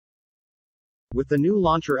With the new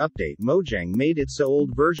launcher update, Mojang made it so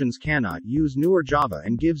old versions cannot use newer Java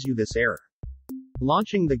and gives you this error.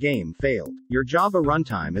 Launching the game failed. Your Java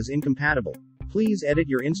runtime is incompatible. Please edit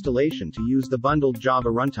your installation to use the bundled Java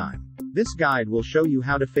runtime. This guide will show you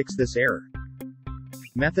how to fix this error.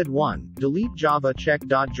 Method 1. Delete Java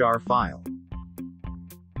check.jar file.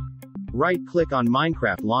 Right-click on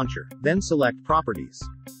Minecraft Launcher, then select Properties.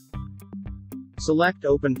 Select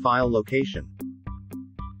Open File Location.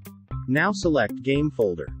 Now select Game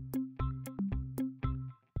Folder.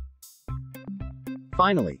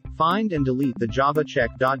 Finally, find and delete the Java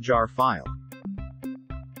check.jar file.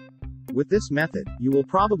 With this method, you will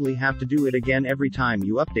probably have to do it again every time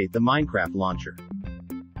you update the Minecraft launcher.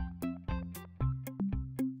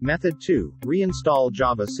 Method 2. Reinstall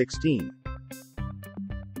Java 16.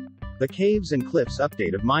 The Caves and Cliffs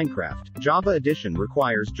update of Minecraft, Java Edition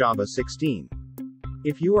requires Java 16.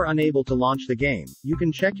 If you are unable to launch the game, you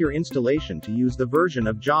can check your installation to use the version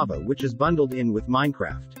of Java which is bundled in with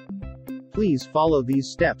Minecraft. Please follow these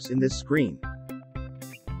steps in this screen.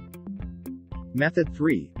 Method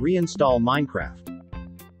 3. Reinstall Minecraft.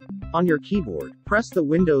 On your keyboard, press the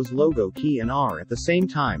Windows logo key and R at the same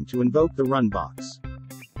time to invoke the Run box.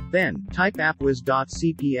 Then, type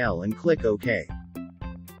appwiz.cpl and click OK.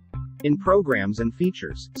 In Programs and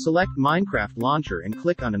Features, select Minecraft Launcher and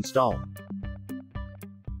click Uninstall.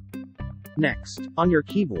 Next, on your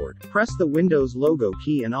keyboard, press the Windows logo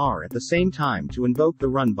key and R at the same time to invoke the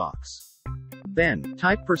Run box. Then,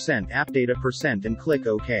 type %appdata% and click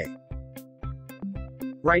OK.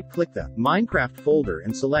 Right-click the Minecraft folder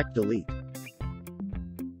and select Delete.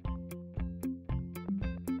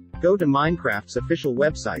 Go to Minecraft's official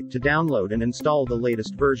website to download and install the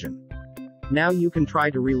latest version. Now you can try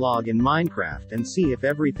to relog in Minecraft and see if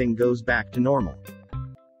everything goes back to normal.